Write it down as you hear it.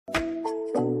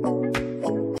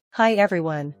Hi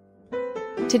everyone.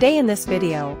 Today in this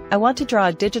video, I want to draw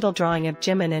a digital drawing of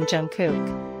Jimin and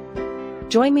Jungkook.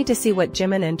 Join me to see what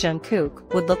Jimin and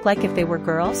Jungkook would look like if they were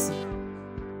girls.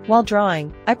 While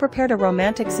drawing, I prepared a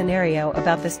romantic scenario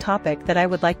about this topic that I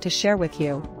would like to share with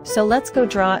you, so let's go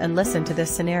draw and listen to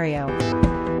this scenario.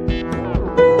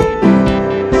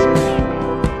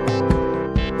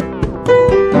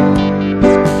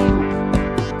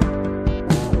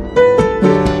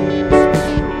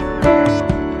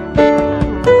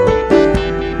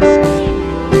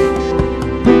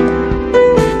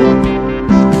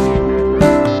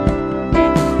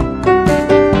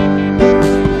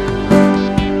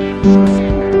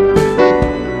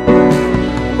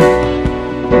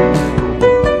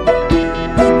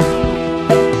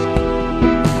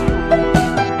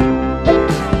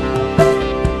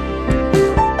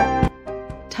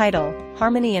 Title: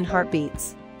 Harmony and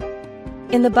Heartbeats.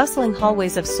 In the bustling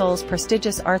hallways of Seoul's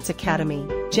prestigious arts academy,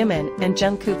 Jimin and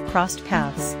Jungkook crossed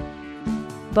paths.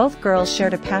 Both girls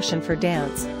shared a passion for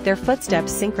dance, their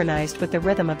footsteps synchronized with the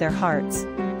rhythm of their hearts.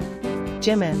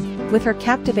 Jimin, with her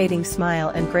captivating smile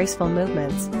and graceful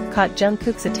movements, caught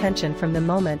Jungkook's attention from the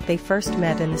moment they first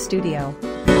met in the studio.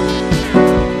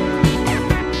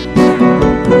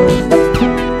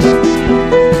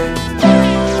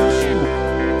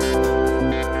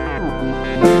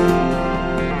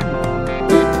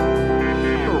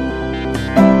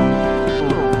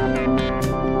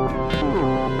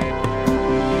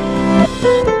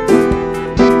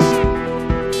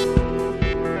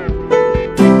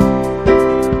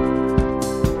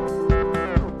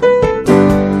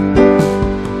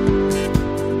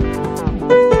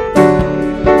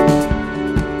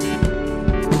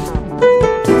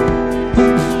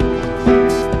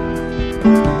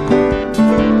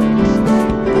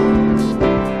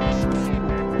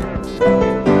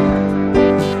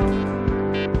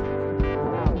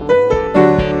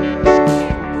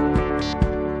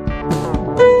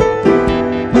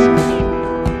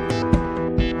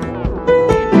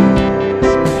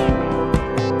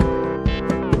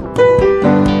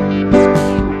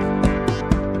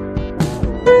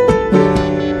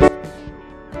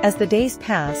 As the days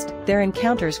passed, their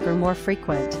encounters grew more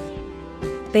frequent.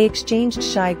 They exchanged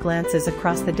shy glances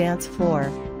across the dance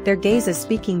floor, their gazes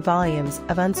speaking volumes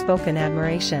of unspoken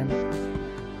admiration.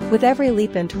 With every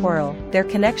leap and twirl, their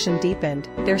connection deepened,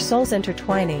 their souls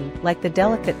intertwining like the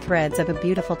delicate threads of a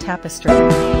beautiful tapestry.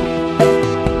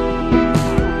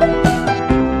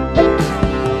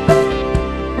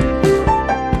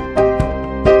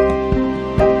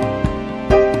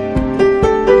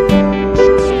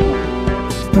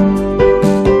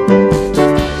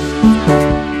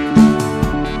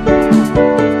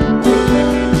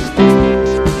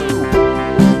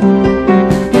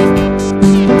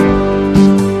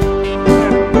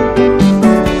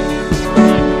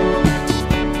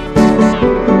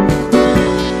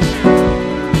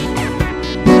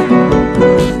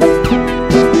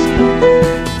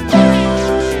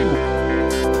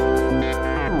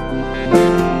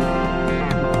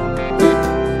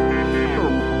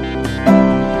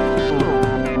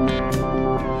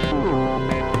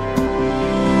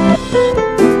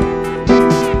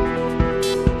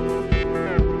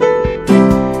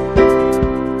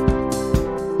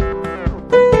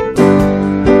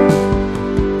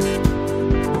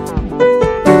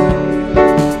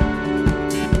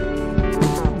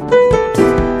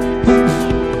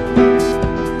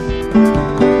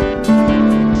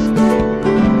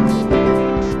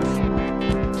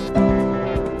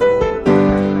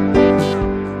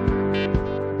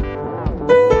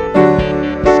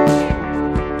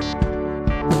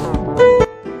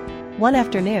 One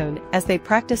afternoon, as they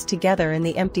practiced together in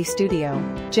the empty studio,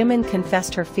 Jimin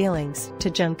confessed her feelings to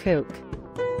Jungkook.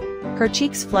 Her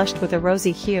cheeks flushed with a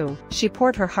rosy hue, she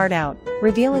poured her heart out,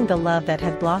 revealing the love that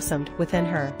had blossomed within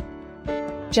her.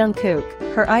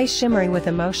 Jungkook, her eyes shimmering with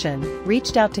emotion,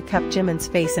 reached out to cup Jimin's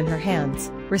face in her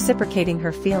hands, reciprocating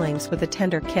her feelings with a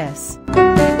tender kiss.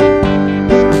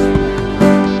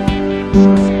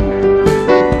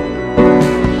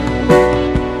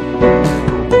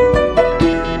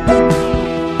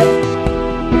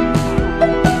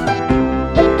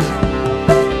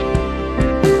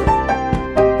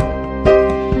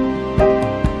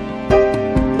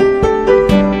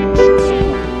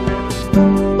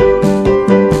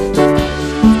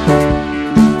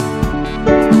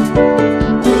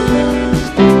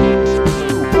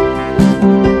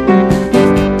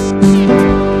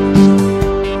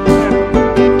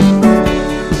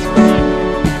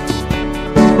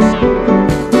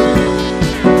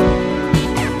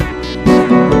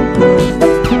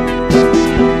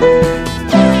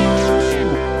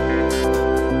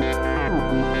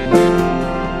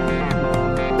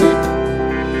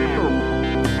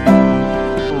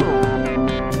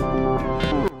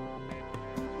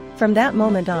 From that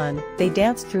moment on, they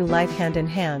danced through life hand in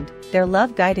hand, their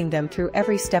love guiding them through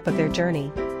every step of their journey.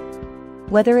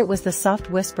 Whether it was the soft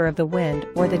whisper of the wind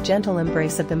or the gentle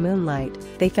embrace of the moonlight,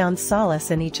 they found solace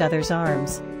in each other's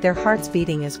arms, their hearts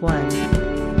beating as one.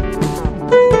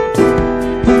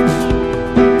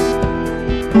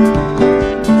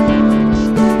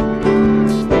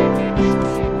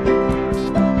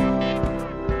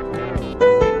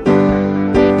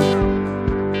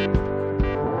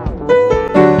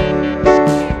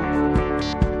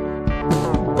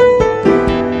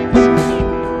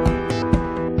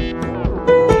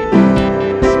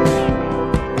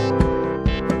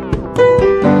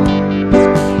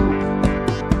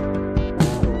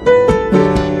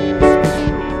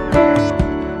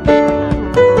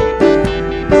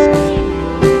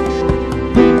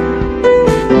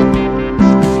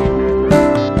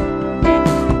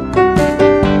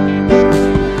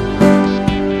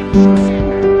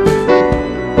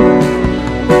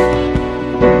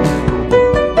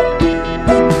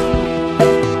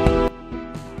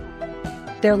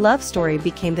 Their love story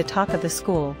became the talk of the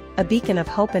school, a beacon of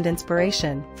hope and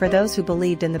inspiration for those who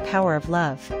believed in the power of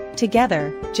love.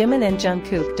 Together, Jimin and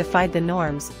Jungkook defied the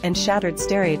norms and shattered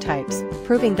stereotypes,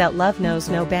 proving that love knows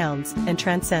no bounds and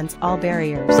transcends all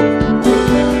barriers.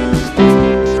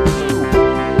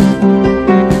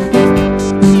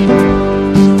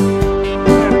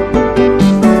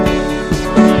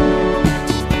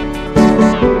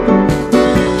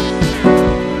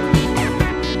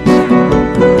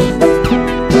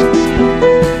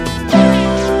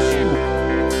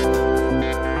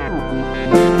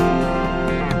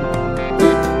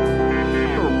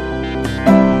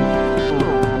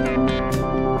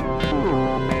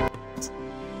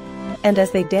 And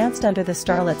as they danced under the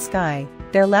starlit sky,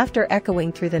 their laughter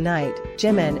echoing through the night,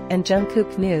 Jimin and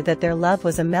Jungkook knew that their love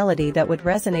was a melody that would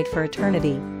resonate for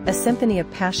eternity, a symphony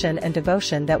of passion and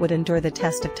devotion that would endure the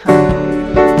test of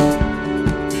time.